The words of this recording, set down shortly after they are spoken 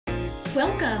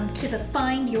Welcome to the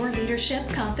Find Your Leadership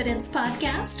Confidence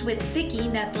podcast with Vicki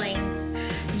Nedling.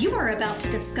 You are about to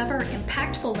discover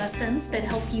impactful lessons that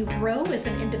help you grow as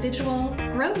an individual,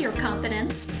 grow your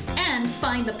confidence, and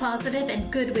find the positive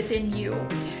and good within you,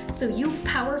 so you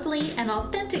powerfully and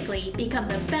authentically become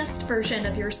the best version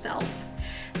of yourself.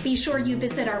 Be sure you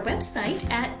visit our website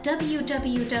at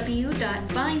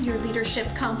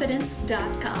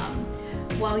www.findyourleadershipconfidence.com.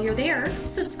 While you're there,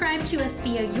 subscribe to us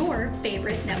via your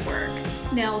favorite network.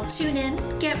 Now tune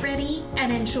in, get ready,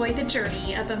 and enjoy the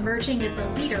journey of emerging as a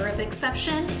leader of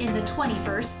exception in the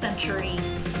 21st century.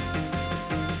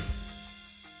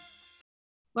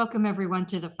 Welcome everyone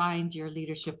to the Find Your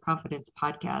Leadership Confidence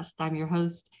podcast. I'm your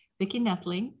host, Vicki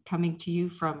Nedling, coming to you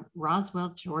from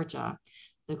Roswell, Georgia.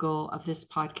 The goal of this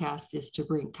podcast is to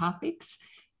bring topics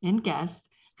and guests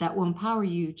that will empower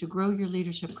you to grow your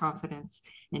leadership confidence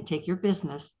and take your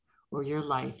business or your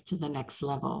life to the next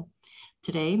level.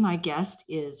 Today, my guest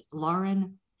is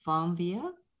Lauren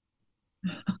Fonvielle.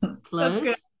 That's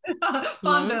good.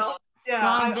 Fonvielle. Yeah.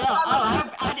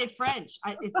 Fonvielle. I did French.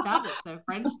 It sounded so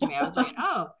French to me. I was like,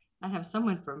 oh, I have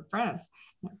someone from France.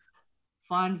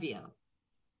 Fonvielle.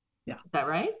 Yeah. Is that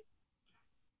right?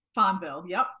 Fonvielle.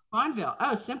 Yep. Fonvielle.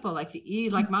 Oh, simple. Like the E,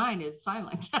 like mine is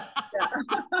silent. Yeah.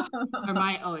 Or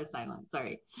my O is silent.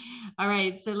 Sorry. All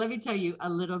right. So let me tell you a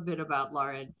little bit about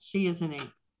Lauren. She is an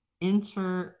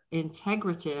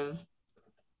integrative,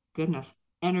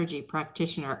 energy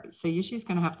practitioner. So she's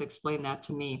going to have to explain that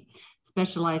to me.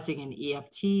 Specializing in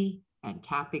EFT and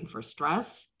tapping for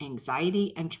stress,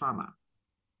 anxiety, and trauma.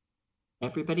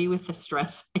 Everybody with the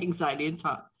stress, anxiety, and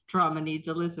trauma needs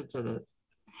to listen to this.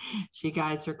 She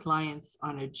guides her clients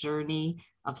on a journey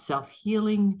of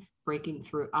self-healing, breaking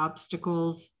through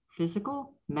obstacles,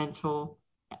 physical, mental,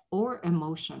 or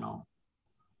emotional,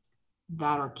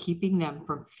 that are keeping them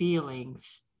from feeling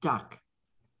stuck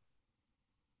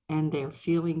and they're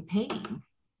feeling pain.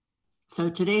 So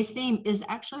today's theme is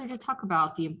actually to talk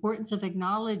about the importance of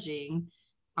acknowledging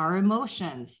our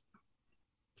emotions.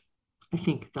 I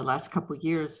think the last couple of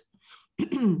years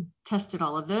tested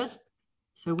all of those.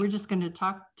 So we're just going to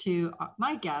talk to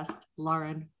my guest,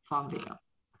 Lauren Fonvielle.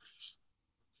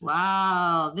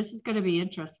 Wow, this is going to be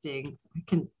interesting. I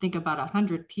can think about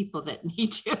 100 people that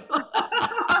need you.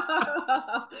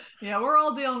 Yeah, we're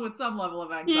all dealing with some level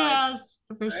of anxiety. Yes,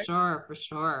 for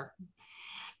sure.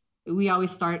 We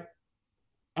always start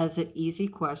as an easy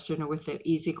question, or with an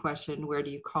easy question: where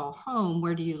do you call home?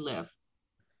 Where do you live?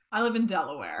 I live in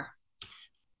Delaware.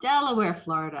 Delaware,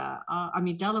 Florida.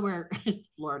 Delaware,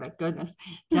 Florida. Goodness,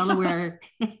 Delaware.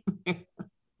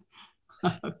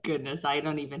 Oh goodness, I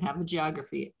don't even have a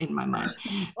geography in my mind.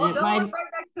 Well, Delaware's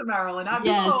right next to Maryland.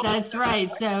 Yes, that's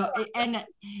right. So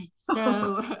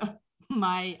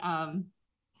my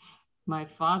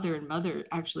father and mother,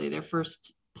 actually, their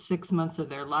first 6 months of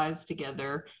their lives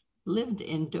together lived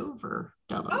in Dover,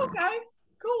 Delaware. Okay,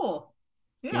 cool.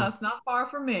 Yeah, yes. It's not far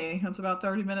from me. It's about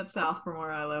 30 minutes south from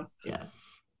where I live.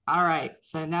 Yes. All right.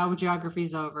 So now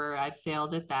geography's over. I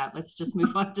failed at that. Let's just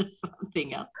move on to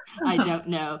something else. I don't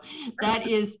know. That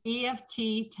is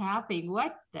EFT tapping.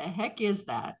 What the heck is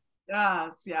that?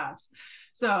 Yes.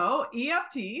 So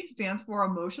EFT stands for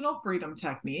Emotional Freedom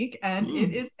Technique, and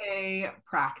it is a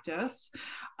practice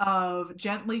of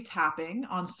gently tapping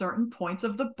on certain points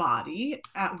of the body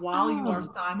while you are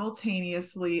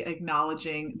simultaneously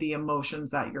acknowledging the emotions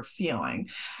that you're feeling.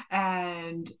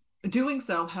 And doing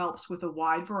so helps with a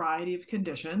wide variety of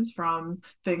conditions, from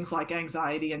things like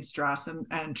anxiety and stress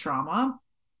and trauma.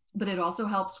 But it also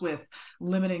helps with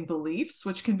limiting beliefs,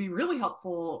 which can be really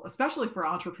helpful, especially for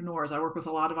entrepreneurs. I work with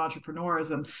a lot of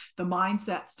entrepreneurs, and the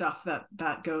mindset stuff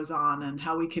that goes on, and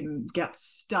how we can get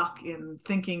stuck in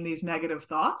thinking these negative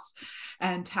thoughts.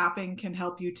 And tapping can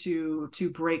help you to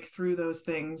break through those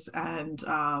things, and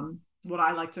what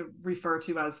I like to refer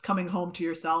to as coming home to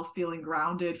yourself, feeling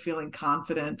grounded, feeling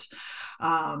confident.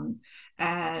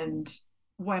 And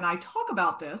when I talk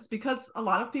about this, because a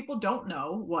lot of people don't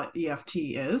know what EFT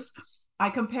is, I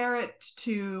compare it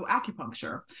to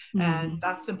acupuncture. And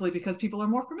that's simply because people are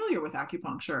more familiar with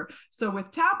acupuncture. So with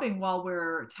tapping, while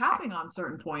we're tapping on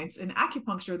certain points, in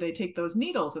acupuncture, they take those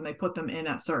needles and they put them in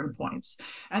at certain points.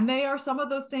 And they are some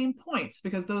of those same points,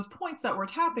 because those points that we're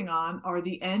tapping on are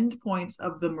the end points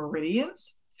of the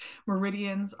meridians.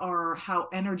 Meridians are how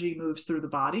energy moves through the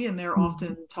body, and they're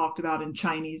often talked about in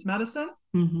Chinese medicine.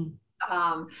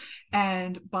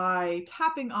 And by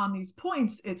tapping on these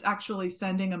points, it's actually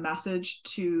sending a message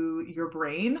to your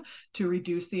brain to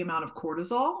reduce the amount of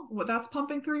cortisol that's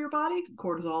pumping through your body.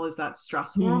 Cortisol is that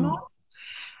stress hormone.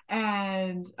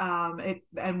 And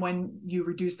when you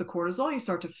reduce the cortisol, you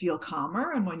start to feel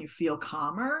calmer, and when you feel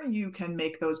calmer, you can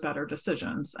make those better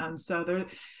decisions. And so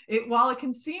while it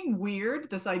can seem weird,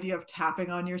 this idea of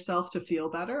tapping on yourself to feel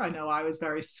better, I know I was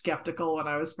very skeptical when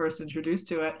I was first introduced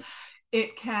to it.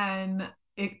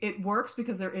 It works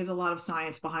because there is a lot of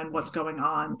science behind what's going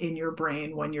on in your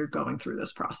brain when you're going through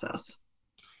this process.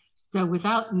 So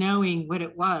without knowing what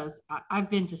it was, I've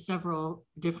been to several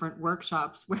different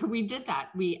workshops where we did that.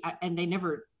 And they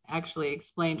never actually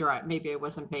explained, or maybe I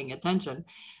wasn't paying attention,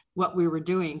 what we were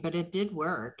doing, but it did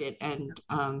work. And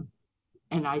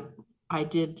I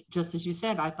did, just as you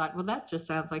said, I thought, well, that just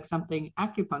sounds like something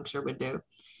acupuncture would do.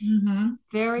 Mm-hmm.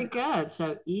 Very good.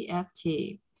 So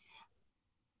EFT.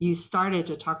 You started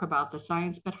to talk about the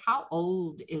science, but how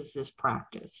old is this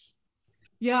practice?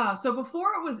 Yeah, so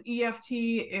before it was EFT,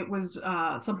 it was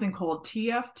something called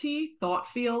TFT, thought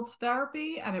field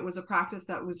therapy, and it was a practice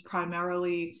that was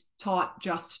primarily taught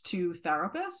just to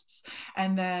therapists.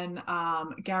 And then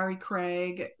Gary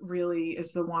Craig really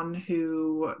is the one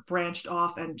who branched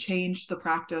off and changed the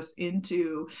practice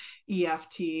into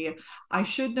EFT. I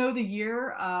should know the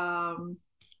year,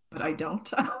 but I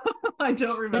don't. I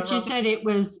don't remember. But you said it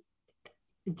was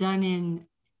done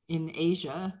in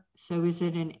Asia. So is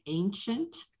it an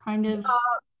ancient kind of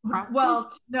practice?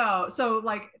 Well, no. So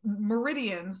like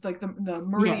meridians, like the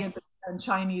meridians, yes. and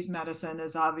Chinese medicine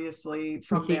is obviously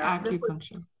from with the there.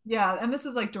 acupuncture. And this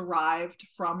is like derived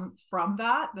from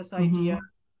that, this idea.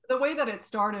 The way that it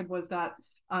started was that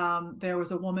there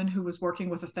was a woman who was working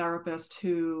with a therapist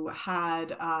who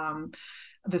had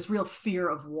this real fear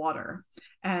of water,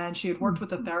 and she had worked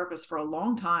with a therapist for a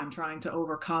long time trying to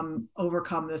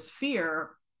overcome this fear,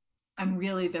 and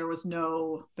really there was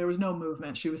no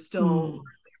movement. She was still really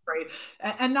afraid,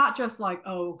 and not just like,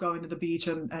 oh, going to the beach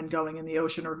and going in the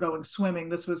ocean or going swimming.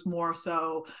 This was more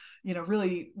so,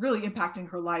 really impacting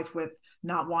her life with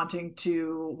not wanting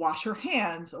to wash her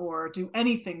hands or do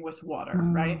anything with water,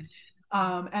 right?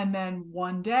 And then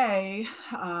one day,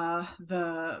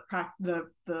 the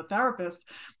therapist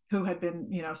who had been,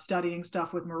 studying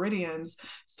stuff with meridians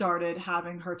started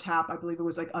having her tap, I believe it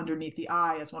was like underneath the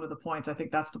eye as one of the points. I think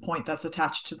that's the point that's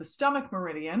attached to the stomach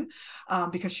meridian,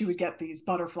 because she would get these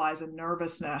butterflies and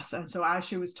nervousness. And so as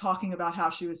she was talking about how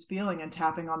she was feeling and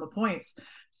tapping on the points,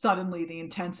 suddenly the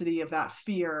intensity of that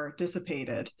fear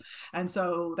dissipated. And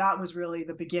so that was really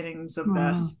the beginnings of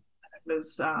this.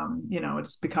 Was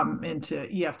it's become into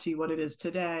EFT what it is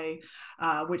today,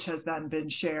 which has then been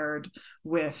shared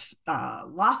with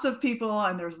lots of people,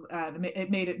 and it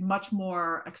made it much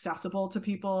more accessible to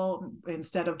people.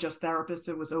 Instead of just therapists,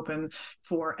 it was open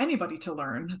for anybody to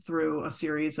learn through a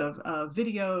series of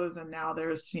videos, and now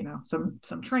there's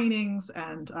some trainings,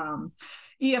 and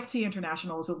EFT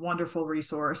International is a wonderful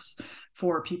resource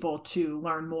for people to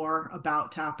learn more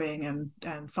about tapping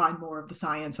and find more of the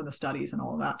science and the studies and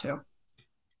all of that too.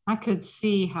 I could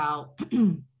see how,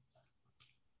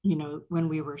 when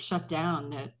we were shut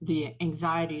down, that the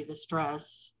anxiety, the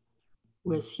stress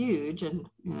was huge. And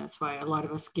that's why a lot of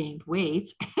us gained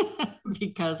weight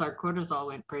because our cortisol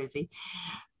went crazy.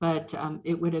 But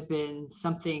it would have been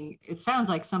something, it sounds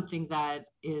like something that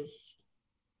is,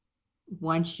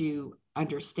 once you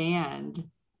understand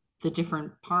the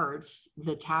different parts,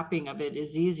 the tapping of it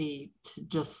is easy to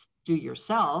just do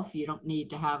yourself. You don't need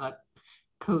to have a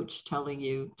coach telling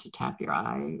you to tap your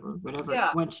eye or whatever.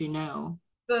 Once you know,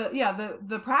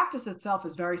 the practice itself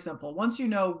is very simple. Once you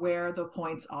know where the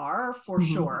points are, for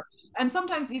sure, and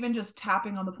sometimes even just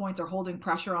tapping on the points or holding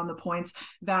pressure on the points,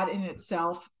 that in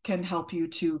itself can help you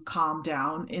to calm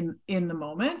down in the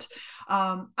moment.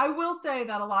 I will say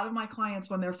that a lot of my clients,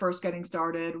 when they're first getting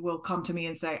started, will come to me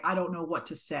and say, I don't know what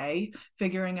to say.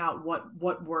 Figuring out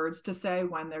what words to say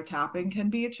when they're tapping can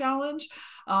be a challenge.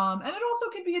 And it also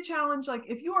can be a challenge, like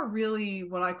if you are really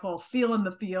what I call feeling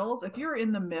the feels, if you're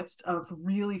in the midst of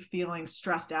really feeling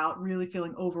stressed out, really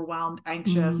feeling overwhelmed,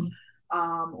 anxious,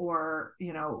 or,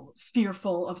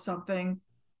 fearful of something,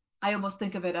 I almost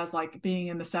think of it as like being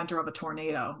in the center of a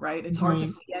tornado, right? It's hard to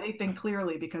see anything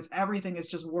clearly because everything is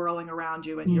just whirling around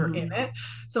you and you're in it.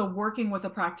 So working with a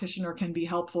practitioner can be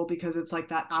helpful because it's like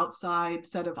that outside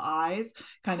set of eyes,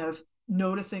 kind of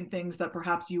noticing things that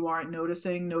perhaps you aren't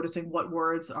noticing what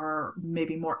words are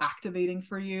maybe more activating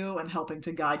for you and helping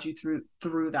to guide you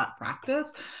through that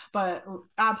practice. But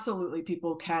absolutely,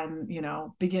 people can,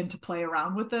 begin to play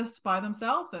around with this by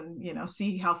themselves and,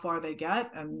 see how far they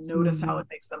get and notice how it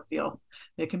makes them feel.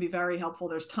 It can be very helpful.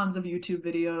 There's tons of YouTube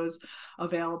videos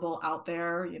available out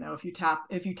there. If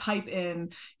you type in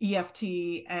EFT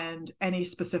and any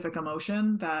specific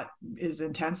emotion that is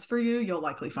intense for you, you'll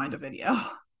likely find a video.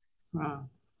 Wow.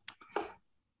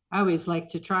 I always like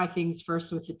to try things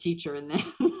first with the teacher and then,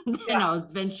 then I'll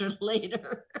venture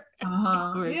later.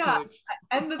 Or a Yeah. coach.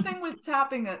 And the thing with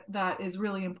tapping that is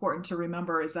really important to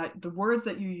remember is that the words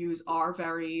that you use are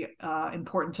very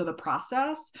important to the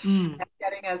process, and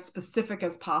getting as specific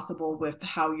as possible with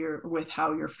how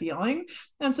you're feeling.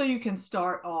 And so you can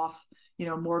start off,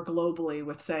 more globally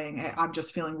with saying, hey, I'm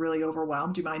just feeling really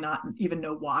overwhelmed. You might not even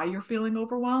know why you're feeling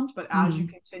overwhelmed, but as you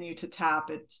continue to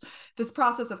tap, it's this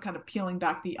process of kind of peeling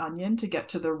back the onion to get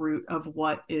to the root of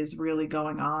what is really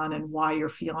going on and why you're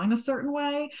feeling a certain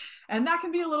way. And that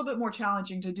can be a little bit more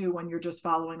challenging to do when you're just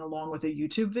following along with a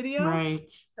YouTube video. Right.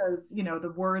 Because,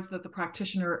 the words that the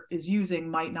practitioner is using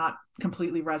might not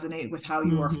completely resonate with how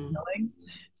you are feeling.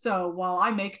 So while I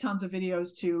make tons of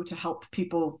videos too, to help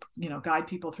people, guide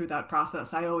people through that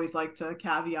process, I always like to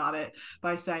caveat it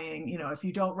by saying, if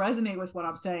you don't resonate with what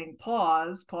I'm saying,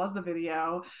 pause the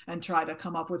video and try to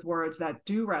come up with words that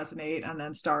do resonate, and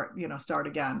then start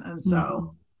again. And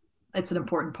so it's an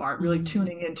important part. Really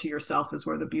tuning into yourself is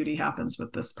where the beauty happens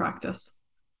with this practice.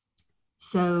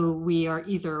 So we are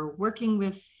either working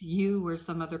with you or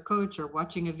some other coach or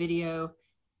watching a video,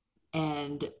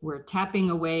 and we're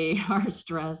tapping away our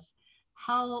stress.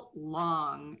 How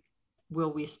long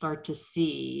will we start to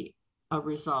see a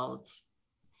result?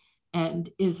 And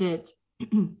is it,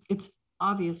 it's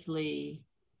obviously,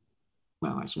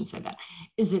 well, I shouldn't say that.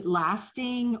 Is it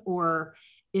lasting, or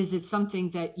is it something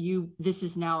that this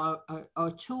is now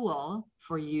a tool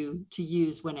for you to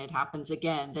use when it happens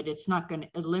again, that it's not going to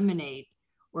eliminate,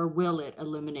 or will it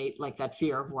eliminate like that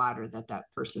fear of water that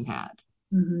person had?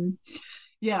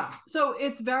 Yeah. So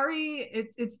it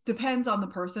depends on the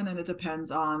person, and it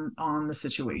depends on the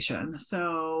situation.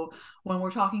 So when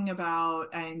we're talking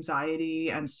about anxiety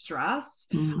and stress,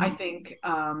 I think,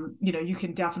 you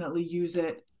can definitely use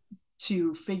it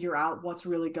to figure out what's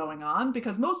really going on,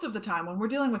 because most of the time when we're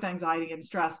dealing with anxiety and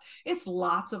stress, it's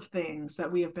lots of things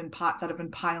that have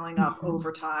been piling up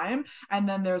over time. And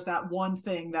then there's that one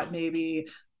thing that maybe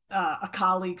a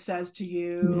colleague says to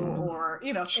you, or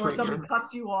or somebody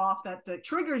cuts you off that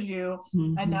triggers you,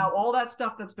 and now all that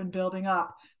stuff that's been building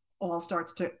up all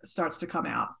starts to come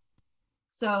out.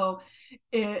 So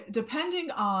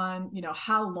depending on,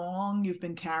 how long you've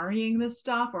been carrying this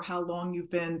stuff, or how long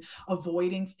you've been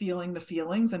avoiding feeling the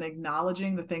feelings and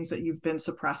acknowledging the things that you've been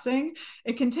suppressing,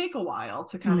 it can take a while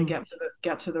to kind of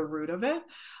get to the root of it.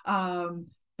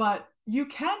 But you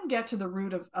can get to the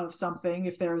root of something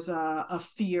if there's a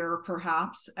fear,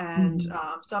 perhaps. And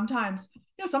sometimes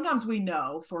we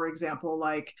know, for example,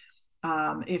 like,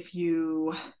 if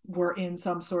you were in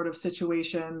some sort of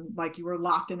situation, like you were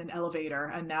locked in an elevator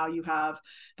and now you have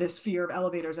this fear of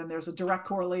elevators, and there's a direct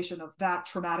correlation of that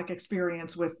traumatic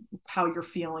experience with how you're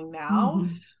feeling now.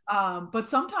 But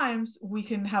sometimes we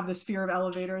can have this fear of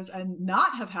elevators and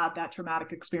not have had that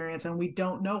traumatic experience, and we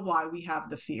don't know why we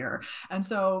have the fear. And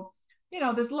so,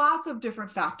 there's lots of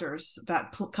different factors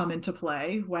that come into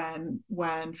play when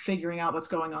figuring out what's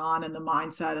going on, and the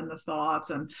mindset and the thoughts.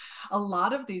 And a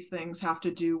lot of these things have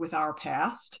to do with our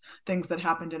past, things that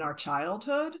happened in our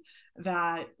childhood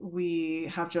that we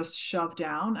have just shoved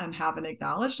down and haven't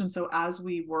acknowledged. And so as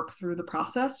we work through the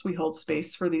process, we hold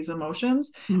space for these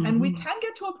emotions, and we can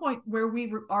get to a point where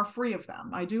we are free of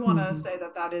them. I do want to say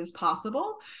that is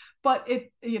possible, but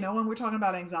when we're talking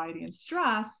about anxiety and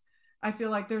stress, I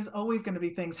feel like there's always going to be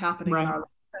things happening in our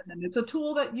life. And it's a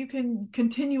tool that you can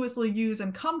continuously use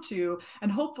and come to.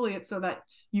 And hopefully it's so that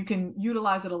you can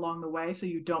utilize it along the way, so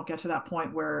you don't get to that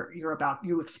point where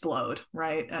you explode,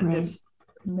 right? And it's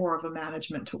more of a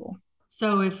management tool.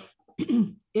 So if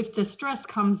the stress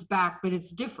comes back, but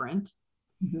it's different,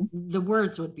 the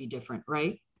words would be different,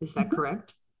 right? Is that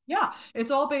correct? Yeah,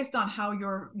 it's all based on how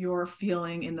you're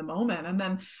feeling in the moment, and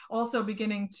then also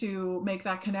beginning to make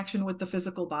that connection with the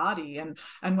physical body. And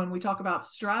when we talk about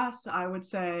stress, I would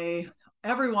say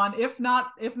everyone, if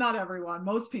not everyone,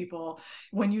 most people,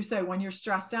 when you're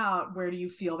stressed out, where do you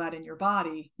feel that in your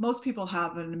body? Most people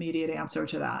have an immediate answer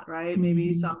to that, right?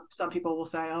 Maybe some people will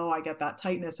say, oh, I get that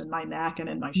tightness in my neck and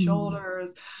in my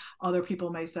shoulders. Other people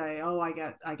may say, oh, I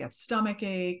get stomach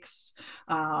aches,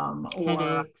 or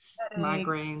headaches,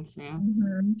 migraines. Yeah.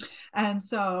 And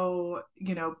so,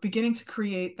 beginning to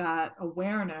create that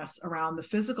awareness around the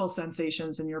physical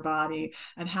sensations in your body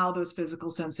and how those physical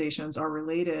sensations are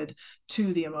related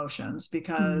to the emotions,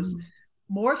 because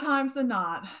more times than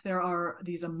not, there are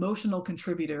these emotional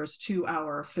contributors to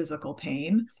our physical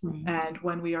pain. And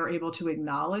when we are able to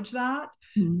acknowledge that,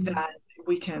 that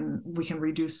we can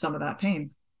reduce some of that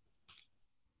pain.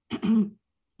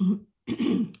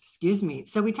 Excuse me.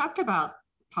 So we talked about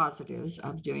positives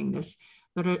of doing this,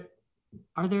 but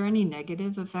are there any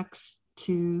negative effects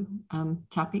to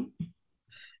tapping?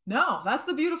 No, that's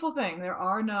the beautiful thing. There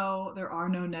are no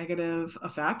negative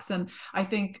effects. And I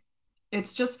think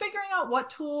it's just figuring out what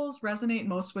tools resonate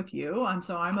most with you. And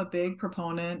so I'm a big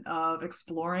proponent of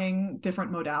exploring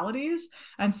different modalities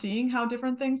and seeing how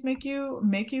different things make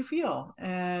you feel.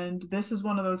 And this is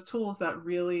one of those tools that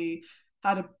really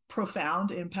had a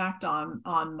profound impact on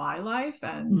my life,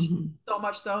 and so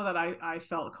much so that I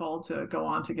felt called to go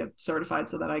on to get certified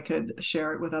so that I could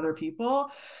share it with other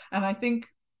people. And I think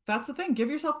that's the thing. Give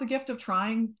yourself the gift of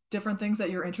trying different things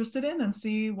that you're interested in and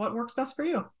see what works best for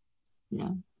you. Yeah.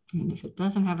 And if it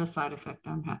doesn't have a side effect,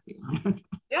 I'm happy on it.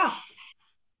 Yeah.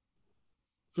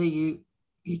 So you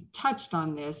touched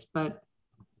on this, but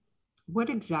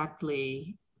what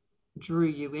exactly drew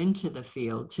you into the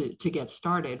field to get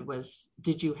started?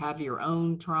 Did you have your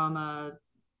own trauma,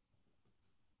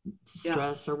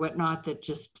 stress, or whatnot that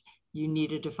just you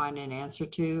needed to find an answer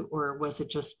to, or was it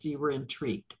just you were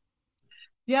intrigued?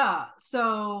 Yeah.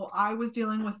 So I was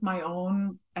dealing with my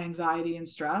own anxiety and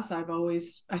stress. I've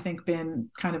always, I think, been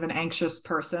kind of an anxious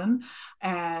person.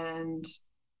 And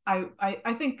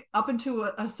I think up until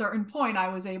a certain point, I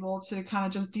was able to kind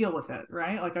of just deal with it,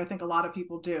 right? Like I think a lot of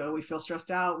people do. We feel stressed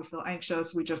out, we feel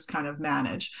anxious, we just kind of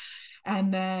manage.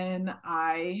 And then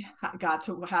I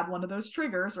had one of those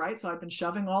triggers, right? So I've been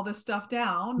shoving all this stuff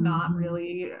down, not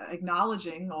really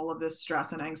acknowledging all of this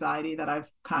stress and anxiety that I've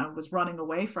kind of was running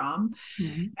away from.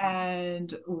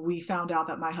 And we found out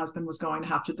that my husband was going to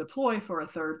have to deploy for a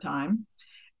third time.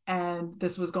 And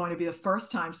this was going to be the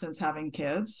first time since having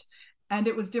kids. And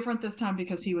it was different this time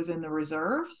because he was in the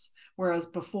reserves, whereas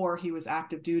before he was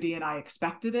active duty and I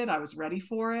expected it. I was ready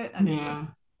for it. And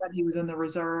when he was in the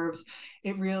reserves,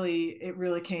 it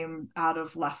really came out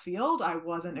of left field. I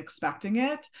wasn't expecting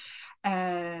it.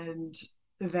 And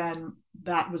then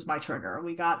that was my trigger.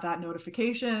 We got that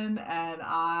notification and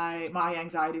my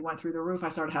anxiety went through the roof. I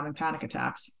started having panic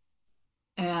attacks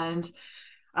and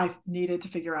I needed to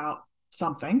figure out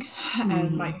something.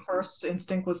 And my first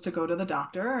instinct was to go to the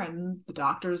doctor, and the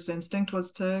doctor's instinct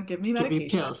was to give me medication.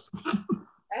 Give me pills.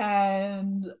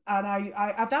 And I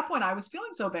at that point I was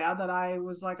feeling so bad that I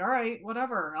was like, all right,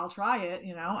 whatever, I'll try it,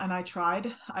 and I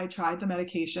tried the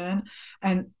medication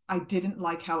and I didn't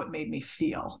like how it made me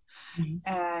feel.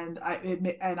 And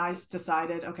I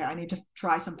decided, okay, I need to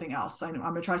try something else. I'm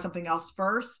going to try something else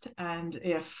first. And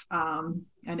if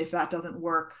that doesn't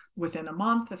work within a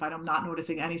month, if I'm not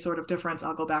noticing any sort of difference,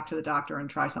 I'll go back to the doctor and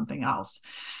try something else.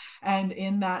 And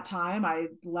in that time, I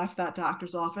left that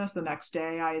doctor's office. The next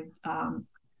day, I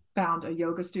found a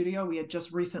yoga studio. We had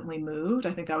just recently moved.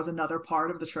 I think that was another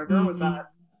part of the trigger, was that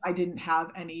I didn't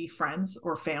have any friends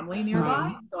or family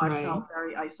nearby. So I felt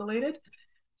very isolated.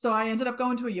 So I ended up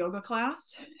going to a yoga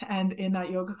class, and in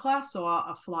that yoga class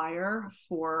saw a flyer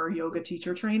for yoga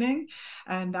teacher training.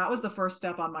 And that was the first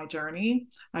step on my journey.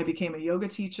 I became a yoga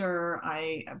teacher.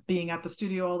 Being at the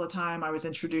studio all the time, I was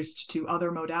introduced to other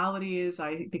modalities.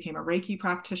 I became a Reiki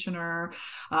practitioner.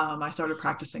 I started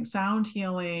practicing sound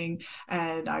healing,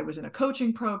 and I was in a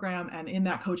coaching program. And in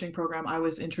that coaching program, I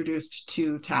was introduced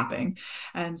to tapping.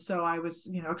 And so I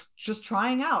was, just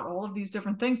trying out all of these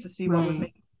different things to see what was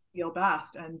making feel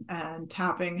best, and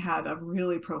tapping had a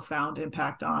really profound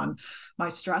impact on my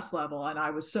stress level. And I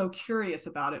was so curious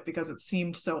about it because it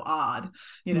seemed so odd,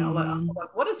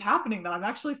 like, what is happening that I'm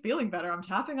actually feeling better? I'm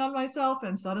tapping on myself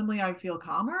and suddenly I feel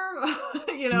calmer.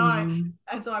 And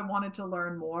so I wanted to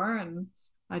learn more, and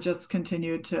I just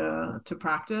continued to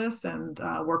practice and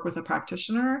work with a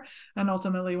practitioner, and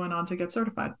ultimately went on to get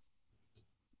certified.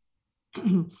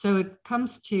 So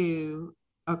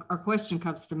our question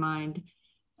comes to mind.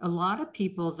 A lot of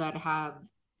people that have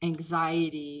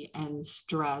anxiety and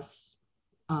stress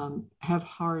have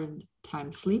hard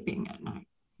time sleeping at night.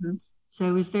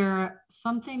 So is there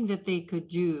something that they could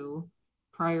do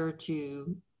prior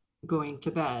to going to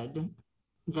bed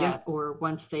or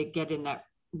once they get in that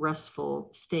restful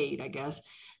state, I guess,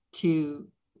 to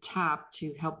tap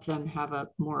to help them have a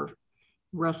more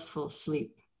restful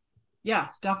sleep?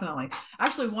 Yes, definitely.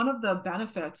 Actually, one of the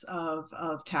benefits of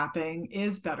tapping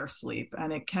is better sleep,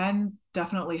 and it can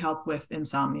definitely help with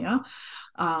insomnia.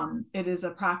 It is a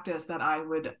practice that I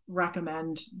would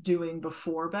recommend doing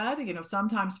before bed.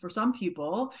 Sometimes for some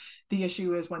people, the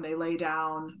issue is when they lay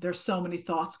down, there's so many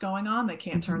thoughts going on, they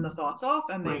can't turn the thoughts off,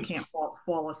 and they can't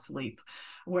fall asleep.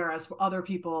 Whereas other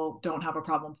people don't have a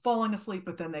problem falling asleep,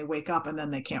 but then they wake up and then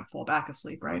they can't fall back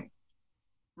asleep, right?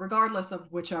 Regardless of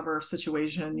whichever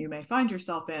situation you may find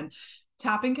yourself in,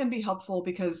 tapping can be helpful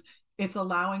because it's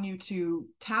allowing you to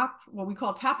tap, what we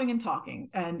call tapping and talking.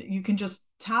 And you can just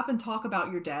tap and talk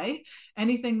about your day.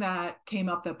 Anything that came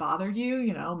up that bothered you,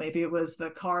 you know, maybe it was the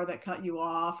car that cut you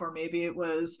off, or maybe it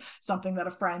was something that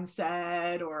a friend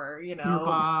said, or, you know, your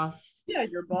boss. Yeah,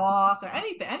 your boss, or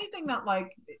anything that like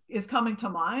is coming to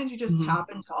mind. You just tap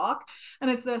and talk.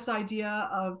 And it's this idea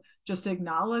of just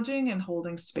acknowledging and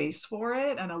holding space for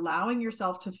it and allowing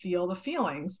yourself to feel the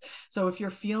feelings. So if you're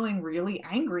feeling really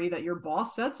angry that your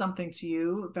boss said something to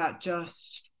you that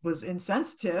just was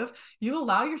insensitive, you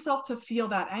allow yourself to feel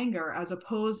that anger, as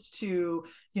opposed to,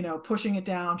 you know, pushing it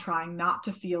down, trying not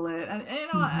to feel it. And you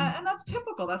know, and that's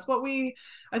typical. That's what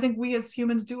I think we as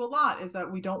humans do a lot, is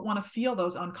that we don't want to feel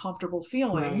those uncomfortable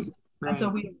feelings. Right. And so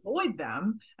we avoid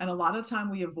them. And a lot of the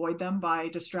time we avoid them by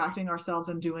distracting ourselves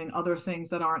and doing other things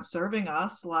that aren't serving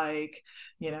us, like,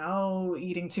 you know,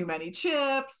 eating too many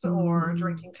chips or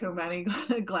drinking too many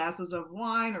glasses of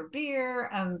wine or beer.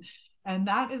 And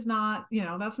that is not, you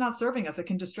know, that's not serving us. It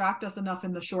can distract us enough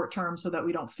in the short term so that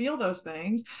we don't feel those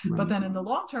things. Right. But then in the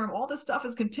long term, all this stuff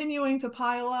is continuing to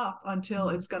pile up until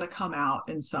it's going to come out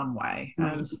in some way.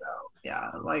 Right. And so,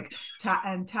 yeah, like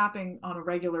tapping on a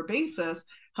regular basis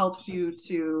helps you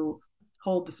to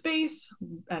hold the space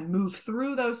and move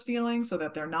through those feelings so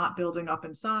that they're not building up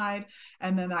inside.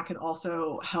 And then that can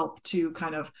also help to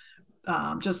kind of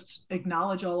just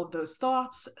acknowledge all of those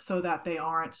thoughts so that they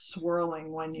aren't swirling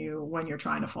when you're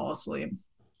trying to fall asleep.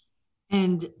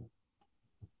 And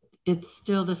it's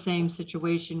still the same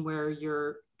situation where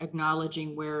you're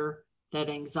acknowledging where that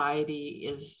anxiety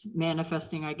is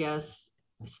manifesting, I guess,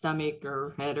 stomach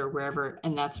or head or wherever,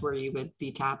 and that's where you would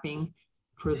be tapping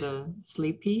for the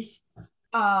sleep piece.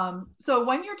 So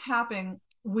when you're tapping,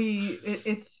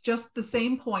 it's just the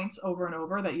same points over and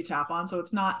over that you tap on. So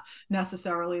it's not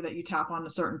necessarily that you tap on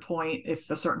a certain point if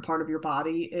a certain part of your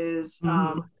body is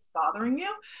bothering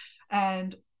you.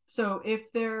 And so if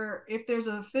there's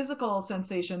a physical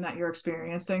sensation that you're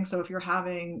experiencing, so if you're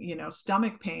having, you know,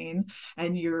 stomach pain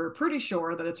and you're pretty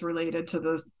sure that it's related to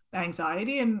the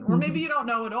anxiety, and or maybe you don't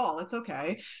know at all, it's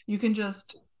okay. You can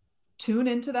just tune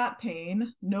into that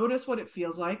pain, notice what it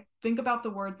feels like, think about the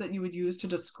words that you would use to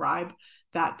describe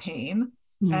that pain,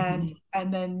 and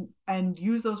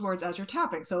use those words as you're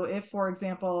tapping. So if, for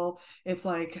example, it's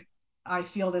like, I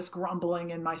feel this grumbling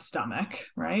in my stomach,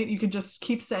 right? You can just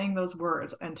keep saying those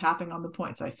words and tapping on the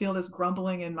points. I feel this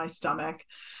grumbling in my stomach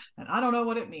and I don't know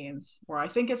what it means, or I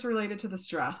think it's related to the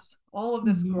stress, all of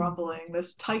this grumbling,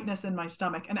 this tightness in my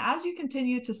stomach. And as you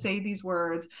continue to say these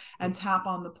words and tap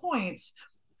on the points,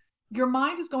 your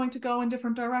mind is going to go in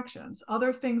different directions.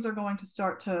 Other things are going to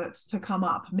start to come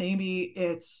up. Maybe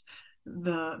it's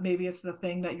the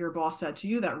thing that your boss said to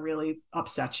you that really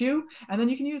upset you. And then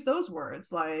you can use those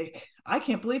words like, I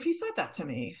can't believe he said that to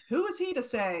me. Who is he to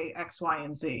say X, Y,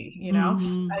 and Z, you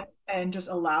know, and just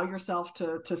allow yourself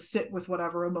to sit with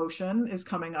whatever emotion is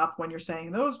coming up when you're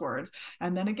saying those words.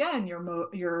 And then again,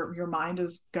 your mind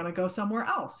is going to go somewhere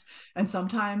else. And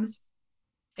sometimes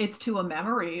it's to a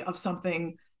memory of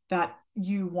something that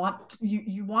you want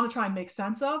to try and make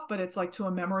sense of, but it's like to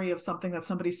a memory of something that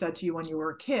somebody said to you when you were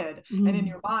a kid. And in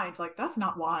your mind, like, that's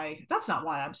not why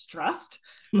I'm stressed,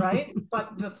 right?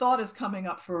 But the thought is coming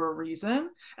up for a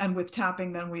reason. And with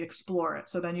tapping, then we explore it.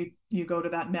 So then you go to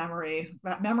that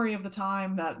memory of the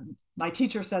time that my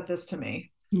teacher said this to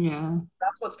me. Yeah,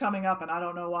 that's what's coming up and I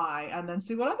don't know why, and then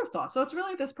see what other thoughts. So it's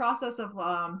really this process of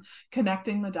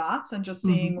connecting the dots and just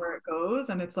seeing where it goes,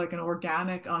 and it's like an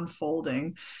organic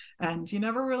unfolding, and you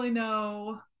never really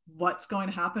know what's going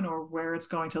to happen or where it's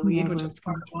going to lead, which is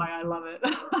part of why I love it.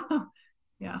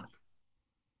 Yeah.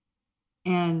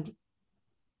 And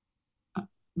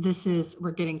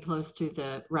we're getting close to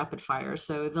the rapid fire.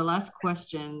 So the last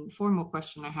formal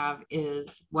question I have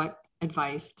is, what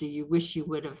advice do you wish you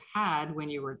would have had when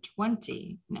you were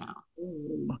 20 now?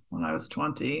 Ooh, when I was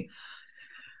 20,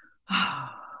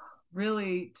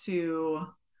 really to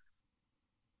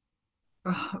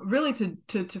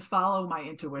follow my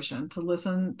intuition, to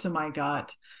listen to my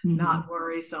gut, not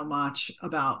worry so much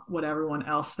about what everyone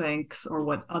else thinks or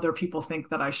what other people think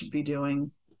that I should be doing,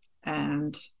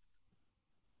 and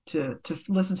to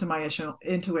listen to my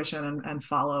intuition and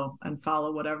follow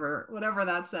whatever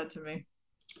that said to me.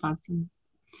 Awesome.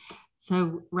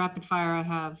 So rapid fire, I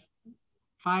have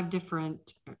 5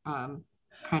 different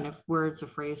kind of words or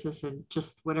phrases, and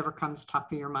just whatever comes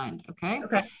top of your mind. Okay.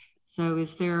 So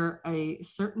is there a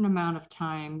certain amount of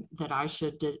time that I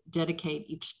should dedicate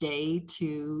each day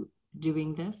to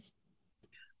doing this?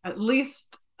 At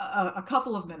least a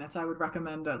couple of minutes. I would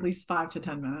recommend at least 5 to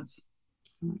 10 minutes.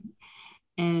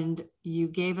 And you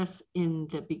gave us in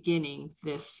the beginning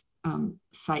this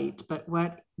site, but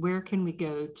where can we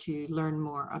go to learn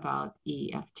more about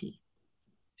EFT?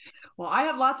 Well, I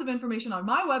have lots of information on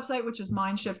my website, which is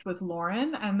Mindshift with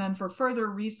Lauren. And then for further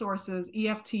resources,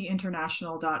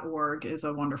 EFTinternational.org is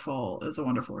a wonderful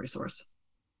resource.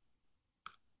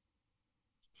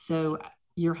 So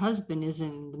your husband is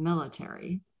in the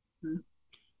military. Mm-hmm.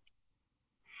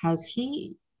 Has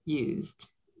he used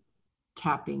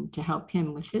tapping to help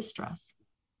him with his stress?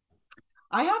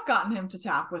 I have gotten him to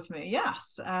tap with me,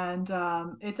 yes, and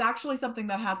it's actually something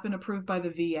that has been approved by the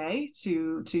VA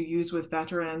to use with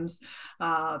veterans.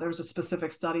 There was a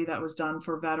specific study that was done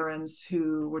for veterans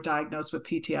who were diagnosed with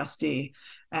PTSD,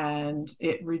 and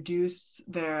it reduced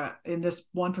in this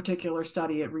one particular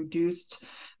study, it reduced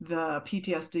the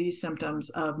PTSD symptoms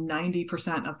of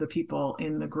 90% of the people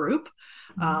in the group.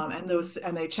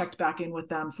 And they checked back in with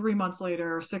them 3 months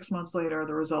later, 6 months later,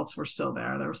 the results were still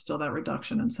there. There was still that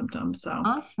reduction in symptoms. So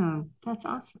awesome. That's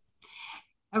awesome.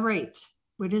 All right.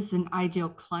 What is an ideal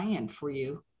client for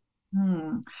you?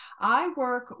 I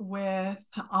work with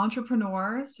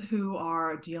entrepreneurs who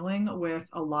are dealing with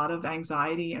a lot of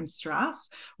anxiety and stress,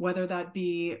 whether that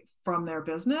be from their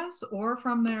business or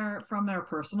from their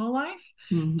personal life,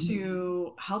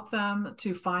 to help them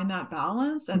to find that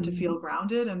balance and to feel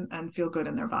grounded and feel good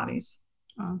in their bodies.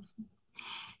 Awesome.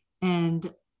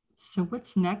 And so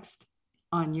what's next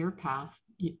on your path,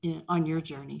 on your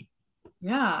journey?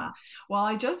 Yeah. Well,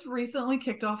 I just recently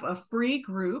kicked off a free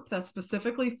group that's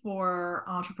specifically for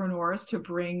entrepreneurs to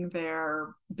bring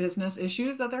their business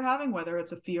issues that they're having, whether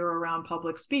it's a fear around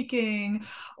public speaking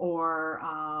or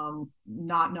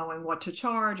not knowing what to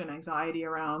charge, and anxiety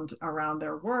around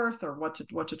their worth or what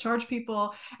to charge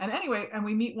people. And anyway, and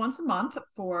we meet once a month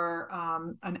for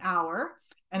an hour.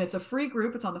 And it's a free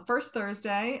group. It's on the first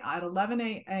Thursday at 11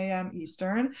 a.m.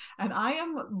 Eastern. And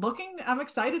I'm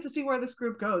excited to see where this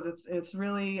group goes. It's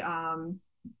really,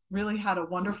 really had a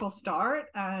wonderful start.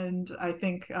 And I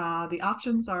think the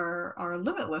options are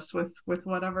limitless with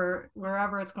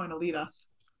wherever it's going to lead us.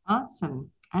 Awesome.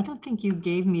 I don't think you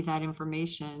gave me that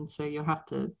information. So you'll have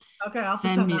to I'll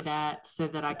send me that so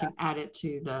that I can add it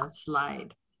to the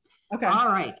slide. Okay. All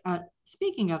right.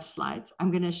 Speaking of slides,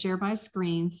 I'm going to share my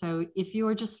screen. So if you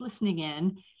are just listening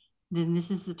in, then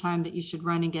this is the time that you should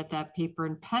run and get that paper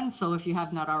and pencil if you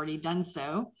have not already done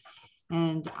so.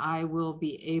 And I will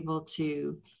be able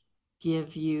to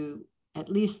give you at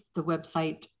least the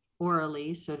website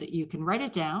orally so that you can write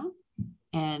it down.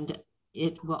 And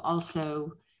it will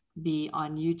also be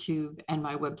on YouTube and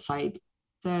my website.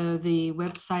 So the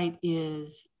website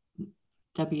is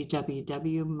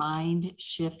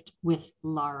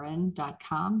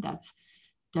www.mindshiftwithlauren.com. That's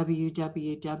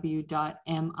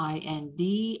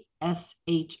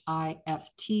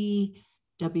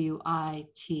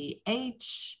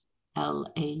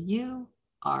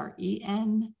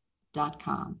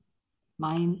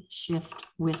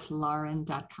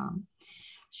mindshiftwithlauren.com.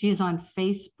 She is on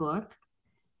Facebook.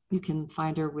 You can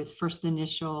find her with first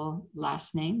initial,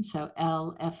 last name, so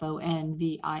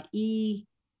LFONVIE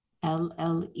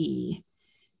LLE.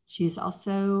 She's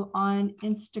also on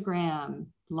Instagram,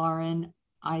 Lauren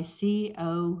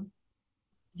ICO.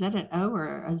 Is that an O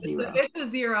or a zero? It's a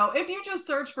zero. If you just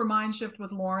search for Mindshift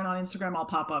with Lauren on Instagram, I'll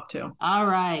pop up too. All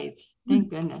right. Thank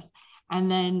goodness.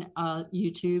 And then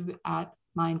YouTube at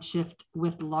Mindshift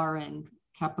with Lauren,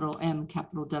 capital M,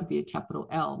 capital W, capital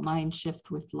L, Mindshift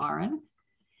with Lauren.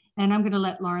 And I'm going to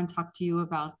let Lauren talk to you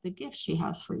about the gift she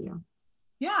has for you.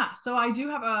 Yeah, so I do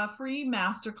have a free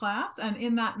masterclass, and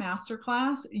in that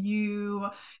masterclass, you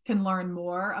can learn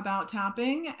more about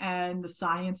tapping and the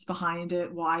science behind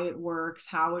it, why it works,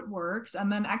 how it works,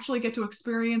 and then actually get to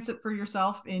experience it for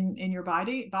yourself in your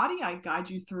body. I guide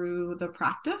you through the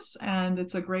practice, and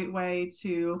it's a great way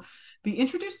to be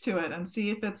introduced to it and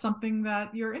see if it's something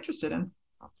that you're interested in.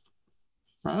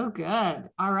 So good.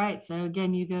 All right. So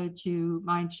again, you go to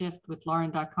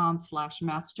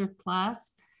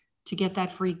mindshiftwithlauren.com/masterclass to get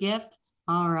that free gift.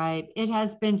 All right. It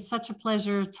has been such a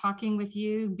pleasure talking with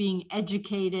you, being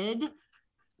educated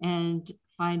and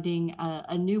finding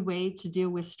a new way to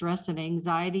deal with stress and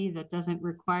anxiety that doesn't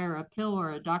require a pill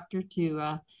or a doctor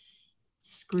to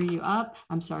screw you up.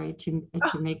 I'm sorry, to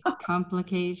make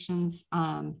complications.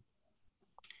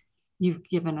 You've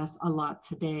given us a lot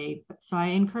today. So I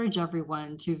encourage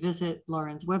everyone to visit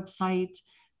Lauren's website,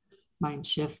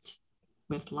 Mindshift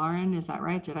with Lauren. Is that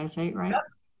right? Did I say it right? Yep,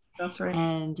 that's right.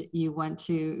 And you want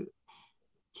to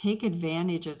take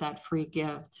advantage of that free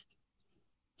gift.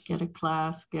 Get a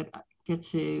class, get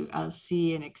to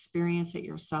see and experience it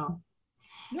yourself.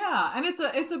 Yeah, and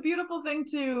it's a beautiful thing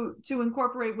to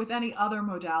incorporate with any other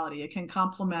modality. It can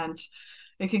complement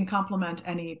it can complement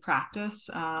any practice.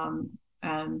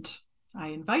 And I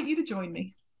invite you to join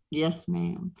me. Yes,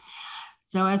 ma'am.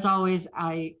 So as always,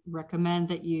 I recommend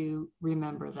that you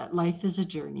remember that life is a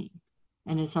journey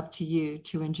and it's up to you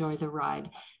to enjoy the ride.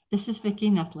 This is Vicki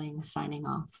Nettling signing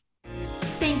off.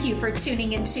 Thank you for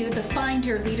tuning into the Find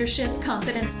Your Leadership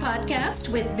Confidence podcast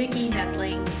with Vicki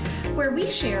Nettling, where we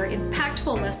share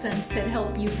impactful lessons that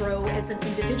help you grow as an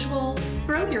individual,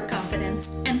 grow your confidence,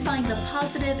 and find the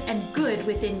positive and good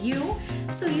within you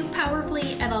so you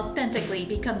powerfully and authentically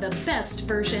become the best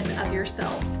version of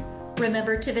yourself.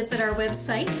 Remember to visit our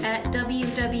website at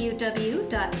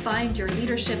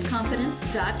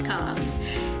www.findyourleadershipconfidence.com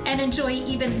and enjoy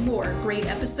even more great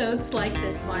episodes like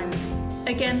this one.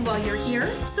 Again, while you're here,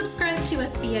 subscribe to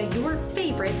us via your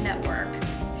favorite network.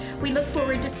 We look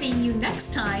forward to seeing you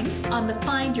next time on the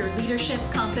Find Your Leadership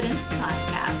Confidence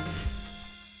podcast.